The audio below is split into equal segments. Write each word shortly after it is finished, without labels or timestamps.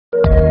Hello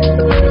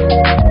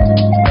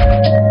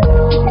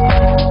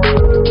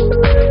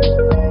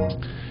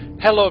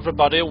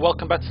everybody,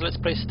 welcome back to Let's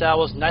Play Star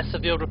Wars Knights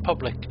of the Old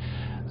Republic.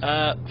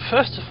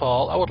 First of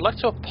all, I would like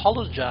to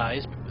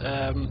apologise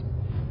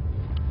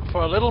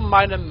for a little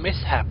minor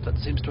mishap that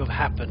seems to have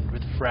happened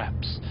with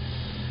Fraps.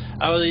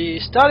 I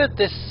started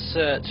this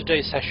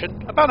today's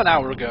session about an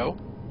hour ago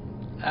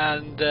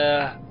and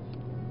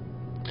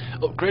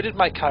upgraded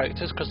my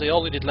characters because they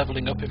all needed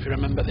levelling up, if you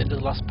remember at the end of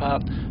the last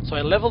part. So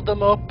I levelled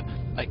them up.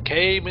 I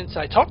came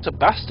inside. I talked to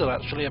Bastille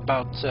actually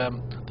about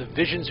the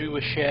visions we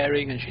were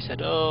sharing, and she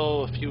said,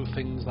 oh, a few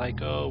things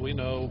like, oh, we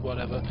know,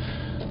 whatever,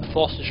 the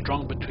force is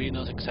strong between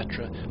us,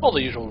 etc. All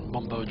the usual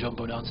mumbo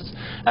jumbo nonsense.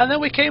 And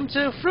then we came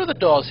through the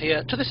doors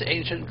here to this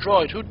ancient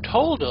droid who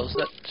told us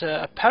that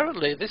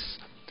apparently this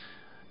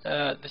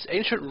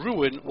ancient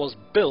ruin was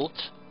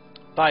built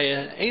by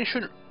an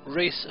ancient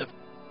race of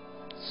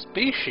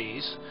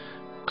species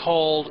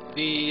called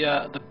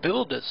the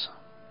Builders.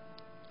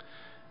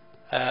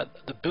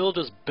 The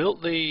Builders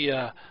built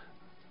the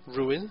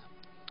ruin,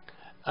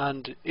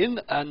 and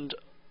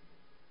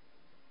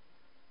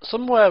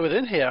somewhere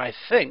within here, I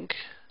think,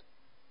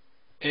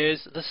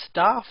 is the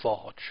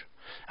Starforge,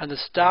 and the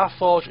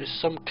Starforge is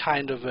some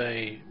kind of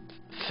a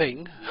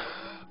thing,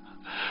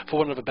 for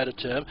want of a better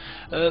term,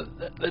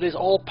 that is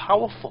all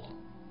powerful.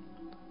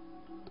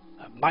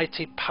 A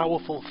mighty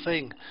powerful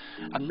thing,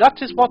 and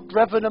that is what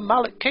Revan and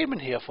Malak came in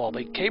here for.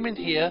 They came in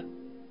here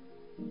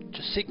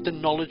to seek the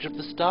knowledge of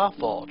the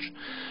Starforge.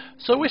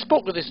 So we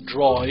spoke with this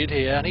droid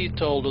here, and he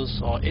told us,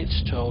 or it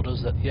told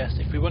us, that yes,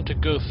 if we want to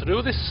go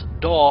through this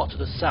door to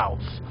the south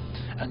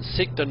and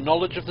seek the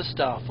knowledge of the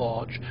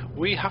Starforge,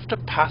 we have to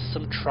pass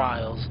some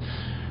trials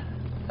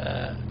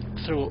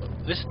through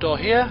this door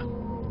here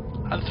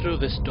and through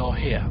this door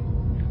here.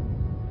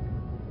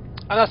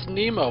 And that's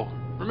Nemo.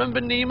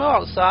 Remember Nemo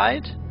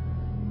outside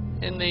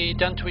in the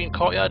Dantooine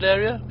courtyard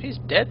area? He's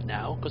dead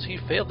now because he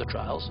failed the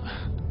trials.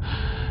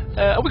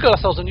 And we got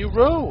ourselves a new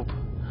robe,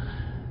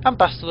 and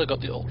Bastille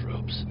got the old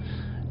robes.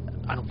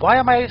 And why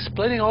am I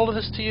explaining all of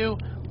this to you?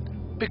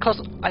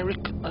 Because I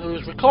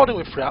was recording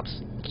with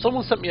Fraps.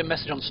 Someone sent me a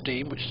message on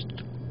Steam which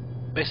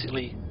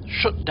basically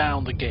shut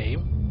down the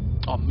game,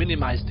 or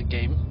minimized the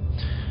game.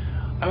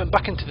 I went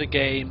back into the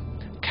game,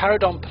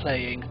 carried on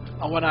playing,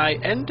 and when I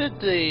ended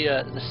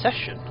the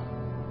session,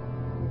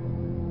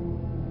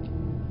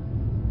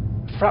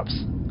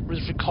 Fraps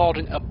was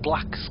recording a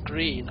black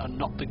screen and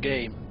not the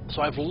game.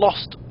 So I've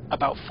lost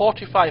about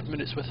 45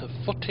 minutes worth of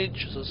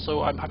footage,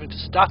 so I'm having to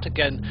start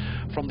again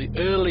from the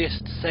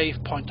earliest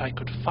save point I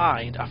could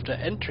find after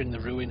entering the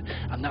ruin,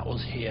 and that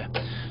was here.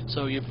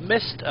 So you've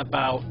missed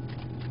about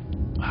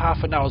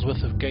half an hour's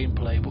worth of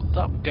gameplay, but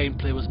that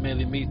gameplay was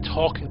mainly me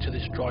talking to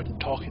this droid and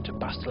talking to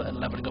Bastille and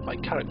levelling up my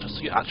character, so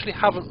you actually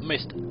haven't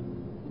missed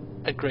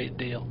a great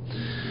deal.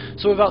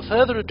 So without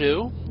further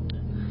ado,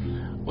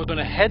 we're going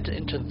to head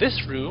into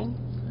this room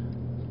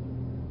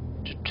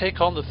to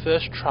take on the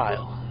first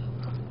trial.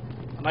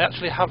 And I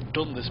actually have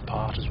done this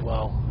part as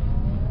well.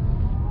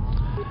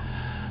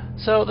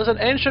 So there's an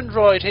ancient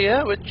droid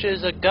here, which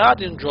is a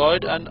guardian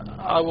droid, and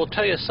I will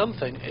tell you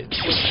something. It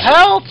was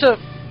hell to...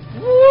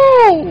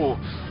 Woo!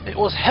 It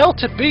was hell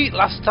to beat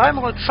last time.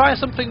 I'm going to try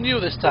something new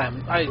this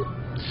time. I'm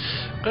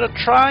going to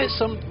try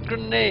some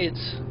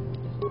grenades.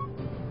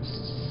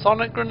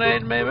 Sonic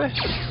grenade, maybe?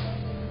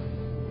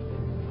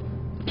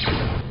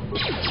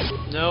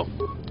 No.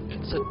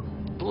 It's a...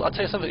 I'll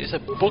tell you something. It's a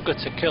bugger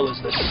to kill,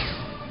 is this?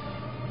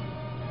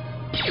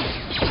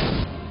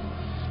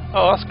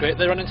 Oh, that's great.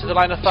 They run into the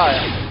line of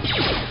fire.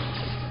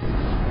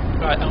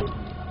 Right.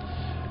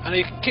 And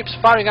he keeps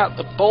firing out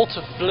the bolt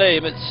of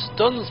flame. It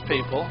stuns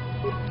people.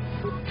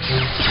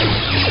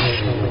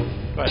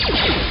 Right.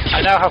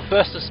 I now have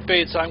burst of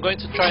speed, so I'm going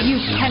to try and... You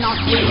cannot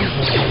win.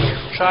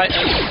 Try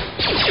and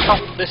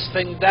chop this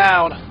thing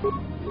down.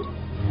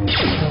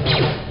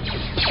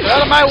 Get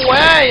out of my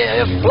way!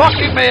 You're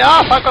blocking me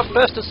off! I've got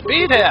burst of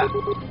speed here!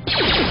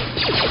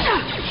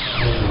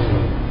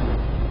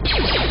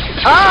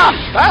 Ah!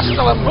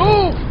 Bastille,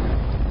 move!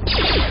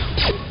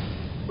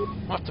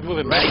 I'll have to move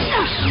him right.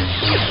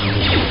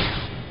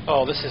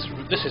 Oh, this is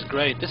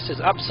great. This is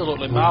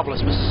absolutely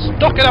marvellous. We're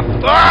stuck in a...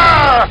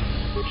 Ah!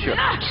 Sure.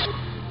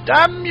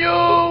 Damn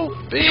you!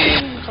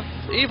 Being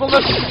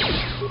evilness!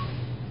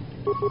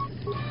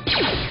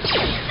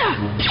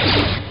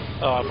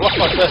 Oh, I've lost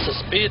my burst of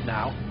speed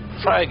now.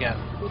 Try again.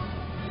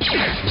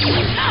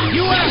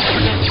 You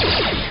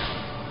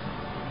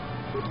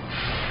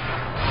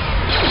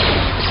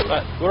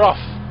Right, we're off.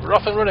 We're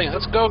off and running.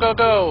 Let's go, go,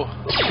 go.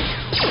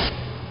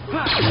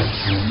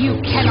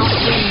 You cannot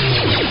win.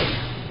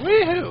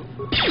 Woohoo!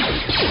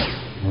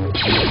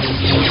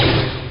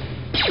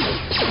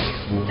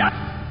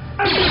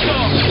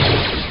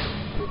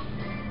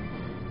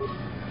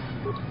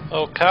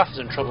 Oh, Kath is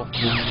in trouble.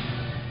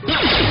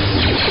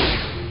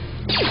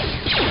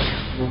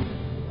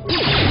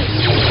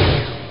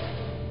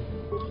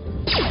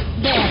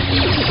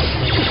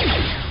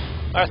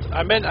 Right,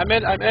 I'm in.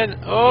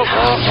 Oh,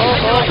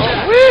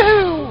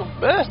 woohoo!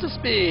 Burst of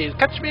speed!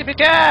 Catch me if you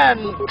can!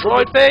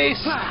 Droid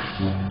face!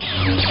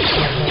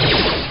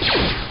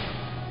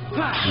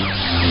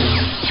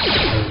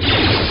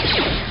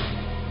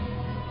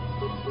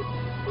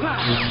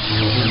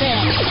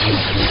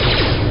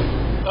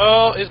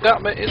 Oh, he's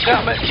got me, he's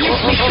got me!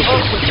 Oh.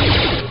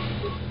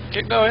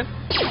 Keep going.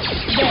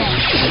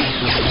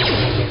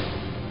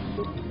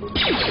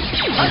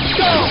 Let's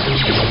go!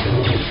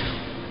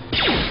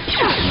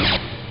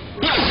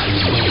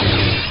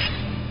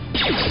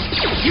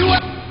 You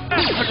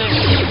asked for this!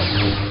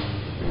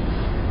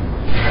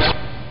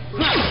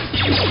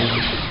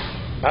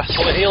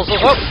 Bastila heals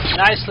us up.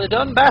 Nicely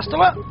done,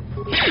 Bastila.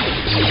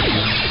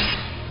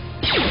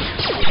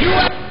 You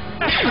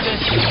asked for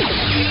this!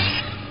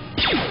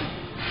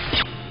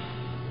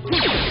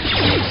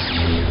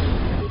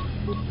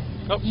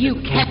 Oh. You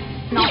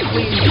cannot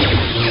win!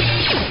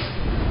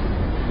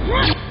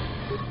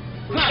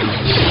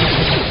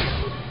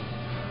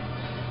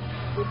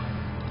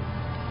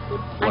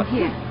 I'm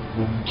here.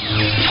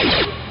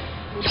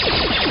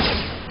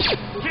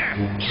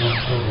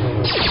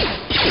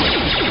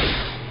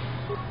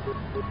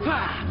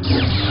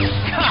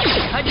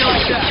 How'd you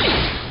like that?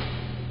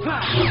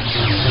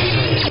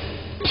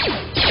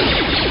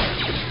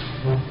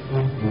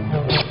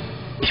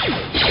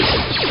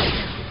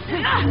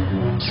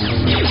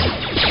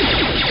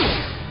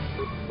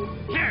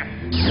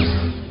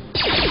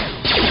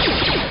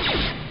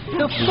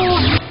 The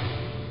Force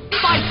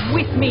fights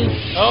with me.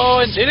 Oh,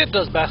 indeed it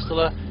does,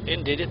 Bastila.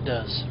 Indeed it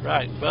does.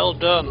 Right, well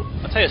done.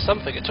 I'll tell you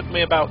something, it took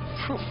me about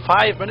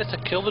 5 minutes to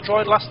kill the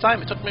droid last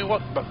time. It took me,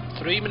 what, about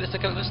 3 minutes to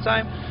kill it this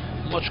time?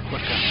 Much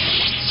quicker.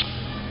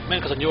 I mean,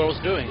 because I knew what I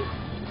was doing.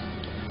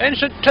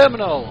 Ancient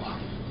Terminal!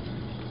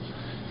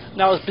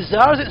 Now, as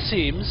bizarre as it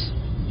seems,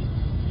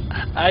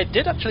 I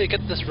did actually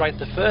get this right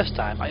the first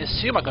time. I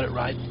assume I got it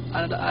right,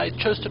 and I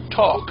chose to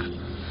talk.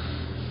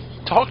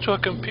 Talk to a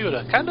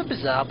computer. Kind of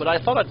bizarre, but I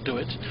thought I'd do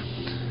it.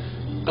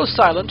 Goes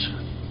silent,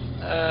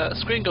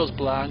 screen goes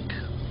blank,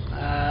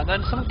 and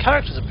then some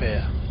characters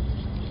appear.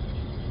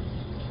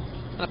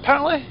 And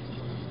apparently,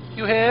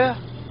 you hear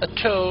a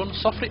tone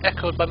softly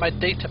echoed by my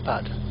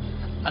datapad,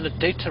 and a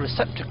data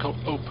receptacle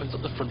opens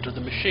at the front of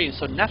the machine.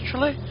 So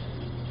naturally,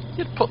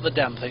 you'd put the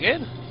damn thing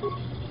in.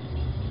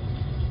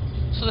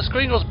 So the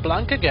screen goes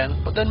blank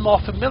again, but then more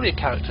familiar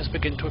characters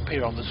begin to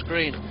appear on the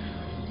screen.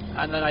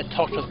 And then I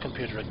talk to the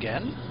computer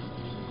again.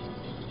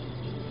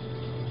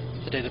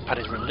 The datapad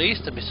is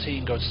released, the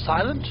machine goes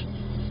silent,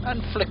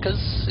 and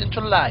flickers into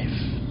life.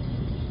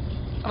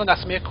 And then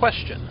asks me a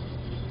question.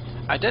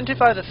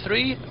 Identify the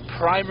 3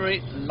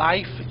 primary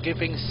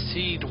life-giving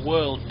seed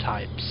world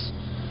types.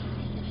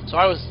 So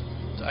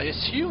I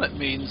assume it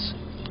means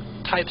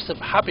types of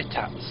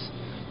habitats.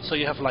 So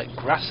you have like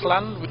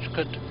grassland, which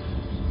could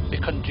be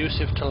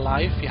conducive to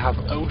life. You have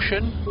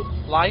ocean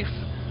life,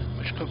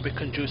 which could be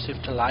conducive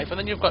to life. And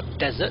then you've got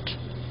desert,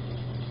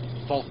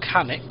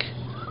 volcanic,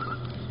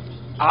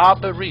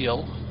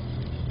 arboreal,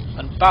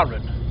 and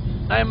barren.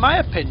 Now, in my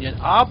opinion,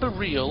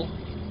 arboreal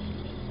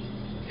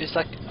is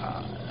like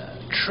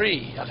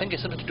tree. I think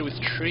it's something to do with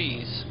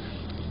trees.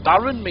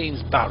 Barren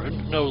means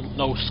barren,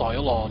 no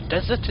soil, or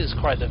desert is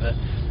quite of a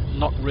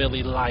not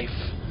really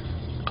life,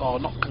 or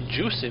not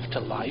conducive to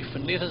life,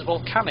 and neither is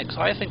volcanic,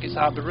 so I think it's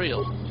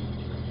arboreal.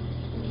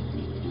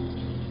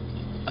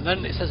 And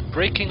then it says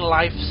breaking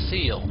life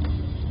seal.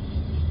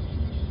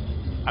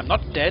 I'm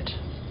not dead,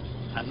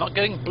 I'm not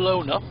getting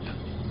blown up,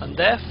 and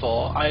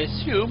therefore I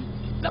assume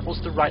that was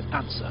the right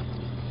answer.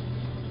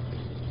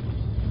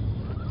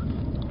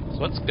 So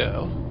let's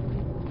go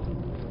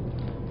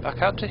back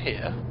out to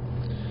here,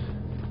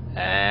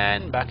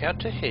 and back out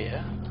to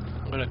here.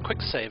 I'm going to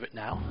quick save it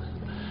now,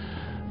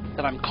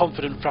 that I'm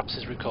confident Fraps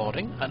is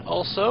recording, and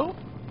also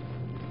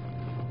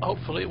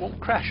hopefully it won't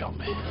crash on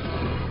me.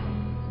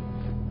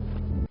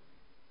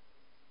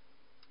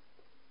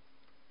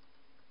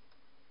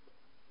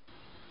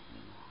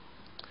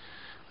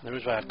 And the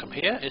reason why I've come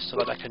here is so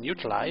that I can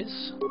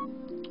utilize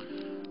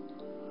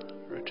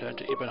return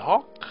to Ibn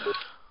Hock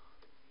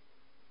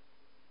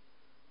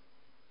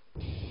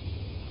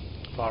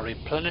for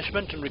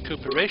replenishment and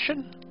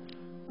recuperation,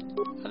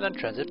 and then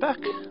transit back.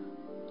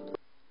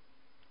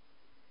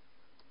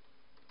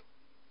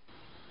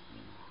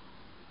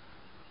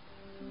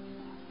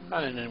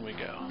 And in we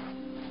go.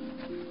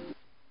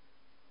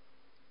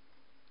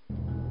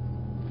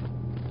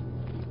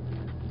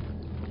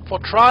 For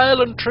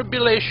trial and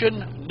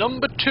tribulation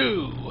number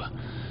 2.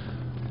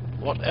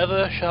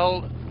 Whatever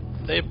shall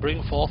they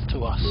bring forth to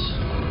us?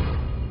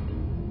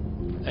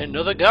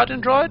 Another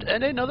guardian droid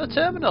and another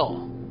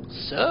terminal.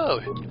 So,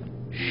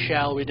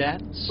 shall we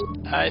dance?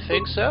 I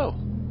think so.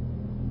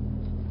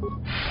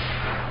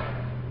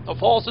 The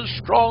force is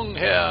strong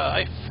here.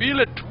 I feel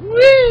it.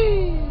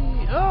 Whee!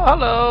 Oh,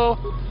 hello.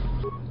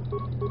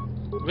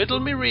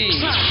 Riddle me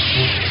read.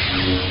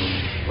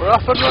 We're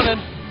off and running.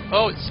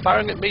 Oh, it's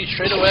firing at me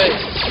straight away.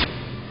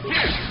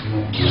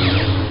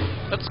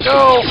 Let's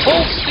go.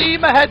 Full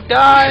steam ahead,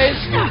 guys.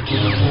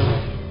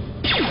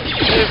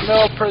 Leave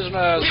no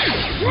prisoners.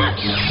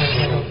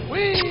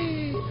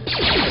 Whee!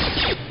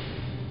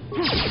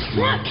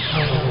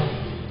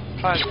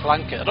 Try and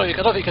flank it. I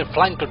don't think you can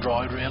flank a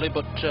droid really,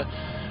 but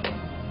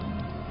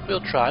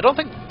we'll try. I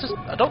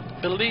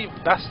don't believe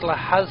Bastila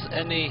has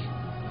any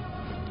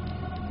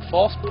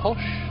force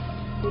push.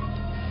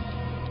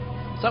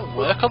 Does that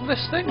work on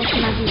this thing?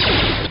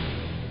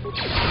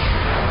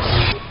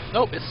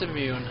 Nope, it's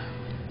immune.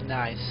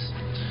 Nice.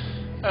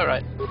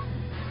 Alright.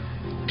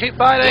 Keep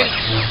fighting!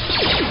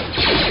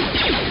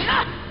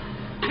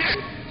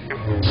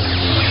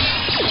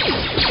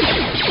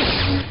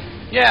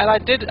 Yeah, and I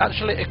did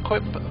actually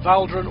equip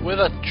Valdrun with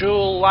a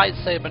dual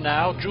lightsaber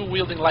now, dual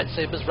wielding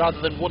lightsabers rather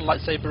than one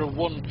lightsaber and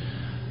one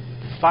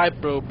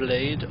vibro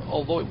blade,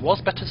 although it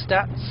was better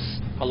stats.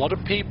 A lot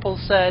of people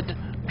said,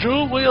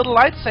 dual wield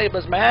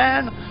lightsabers,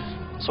 man!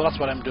 So that's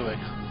what I'm doing.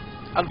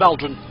 And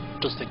Valdrun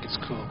does think it's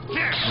cool.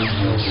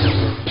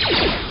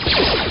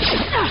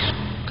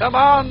 Come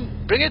on,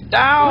 bring it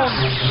down!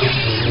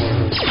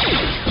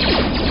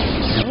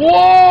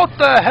 What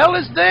the hell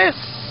is this?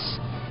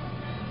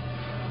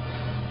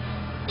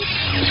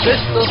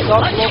 This does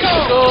not look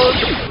good.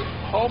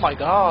 Oh my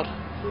god.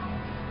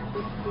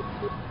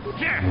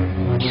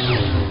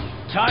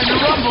 Time to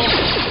rumble.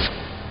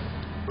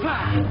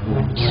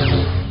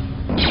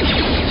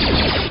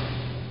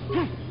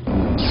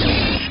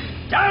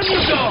 Down you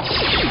go.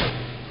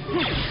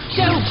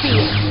 Don't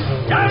fear.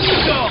 Down you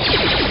go.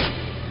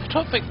 I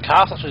don't think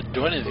cars actually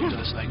do anything to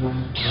this thing.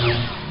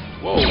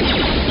 Whoa.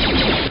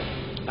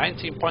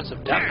 19 points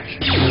of damage.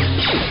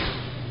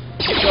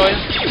 Keep going.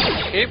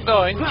 Keep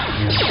going.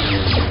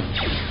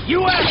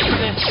 You asked for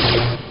this.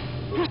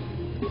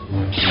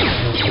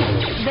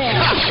 There.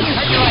 How do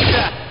you like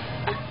that?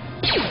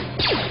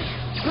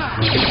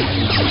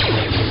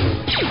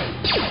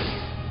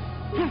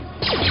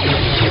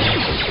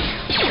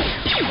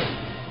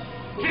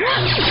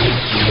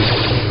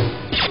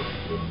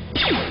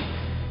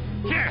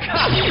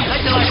 How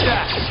do you like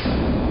that?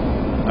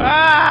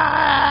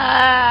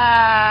 Ah,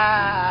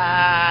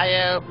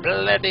 you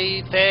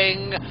bloody thing.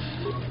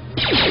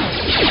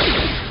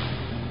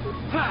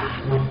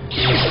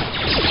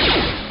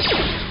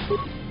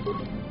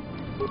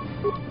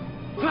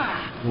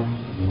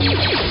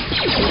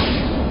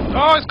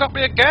 Oh, it's got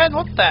me again!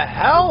 What the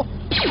hell?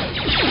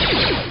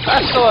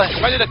 Bastila,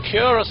 if I need to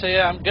cure us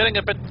here, I'm getting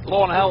a bit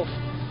low on health.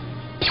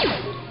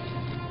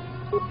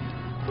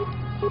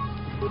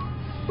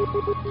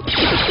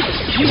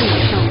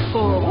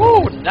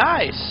 Ooh,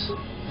 nice!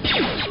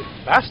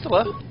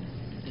 Bastila,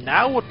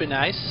 now would be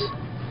nice.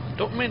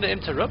 Don't mean to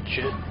interrupt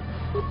you.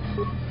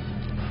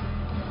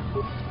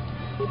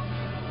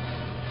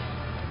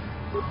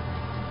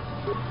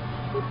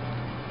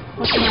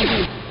 What can I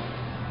do?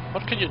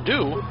 What can you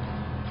do?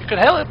 You can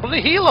help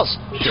bloody heal us!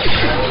 Sure.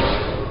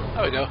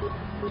 There we go.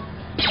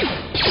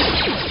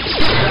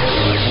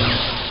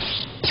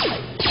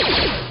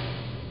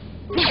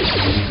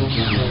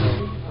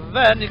 And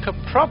then you could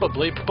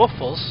probably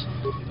buff us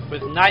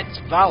with Knight's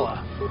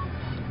Valor.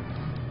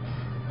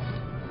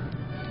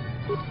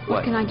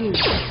 What can I do?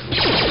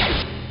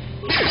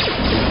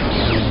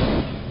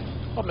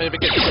 Or maybe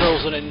get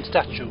frozen in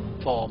statue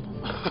form.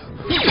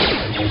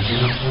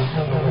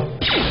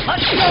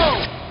 Let's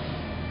go!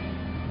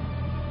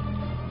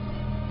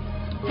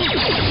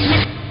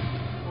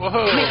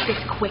 Whoa! Make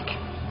this quick.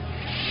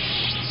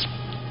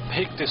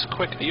 Make this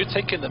quick. Are you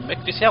taking the mic?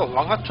 Do you see how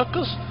long that took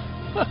us?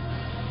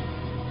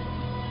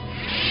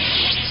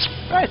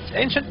 Right,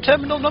 ancient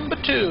terminal number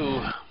 2.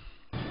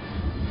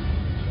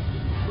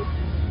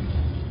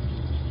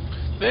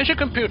 The ancient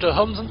computer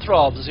hums and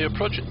throbs as you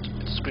approach it.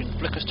 Its screen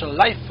flickers to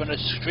life and a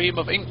stream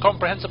of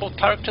incomprehensible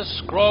characters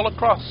scroll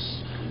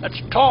across.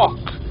 Let's talk!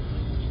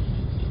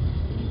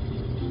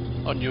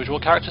 Unusual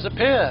characters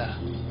appear.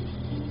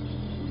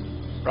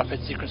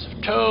 Rapid sequence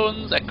of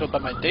tones echoed by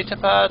my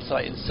datapad, so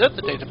I insert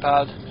the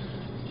datapad.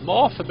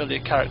 More familiar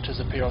characters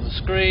appear on the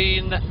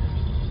screen.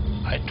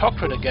 I talk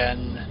to it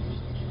again.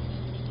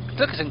 It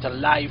flickers into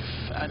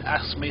life and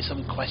asks me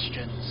some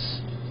questions.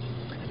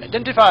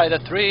 Identify the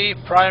 3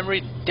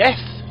 primary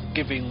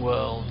death-giving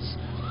worlds.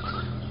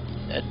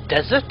 A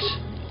desert,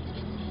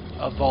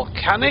 a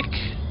volcanic,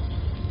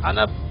 and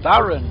a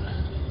barren.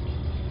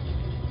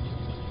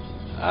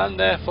 And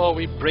therefore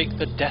we break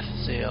the death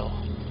seal.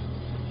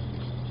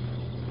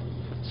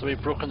 So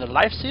we've broken the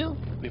life seal,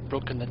 we've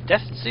broken the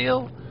death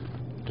seal.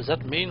 Does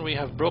that mean we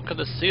have broken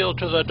the seal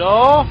to the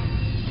door?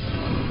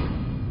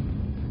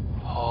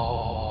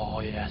 Oh,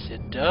 yes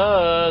it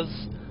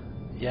does.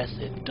 Yes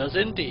it does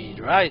indeed.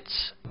 Right.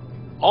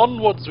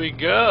 Onwards we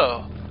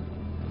go.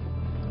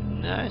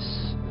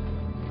 Nice.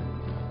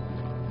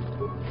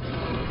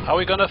 Are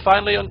we gonna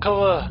finally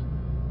uncover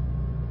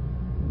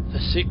the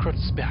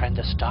secrets behind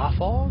the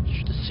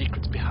Starforge? The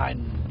secrets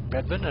behind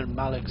Revan and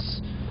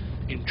Malak's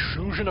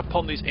intrusion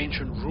upon these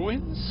ancient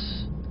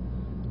ruins?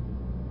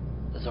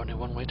 There's only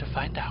one way to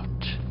find out.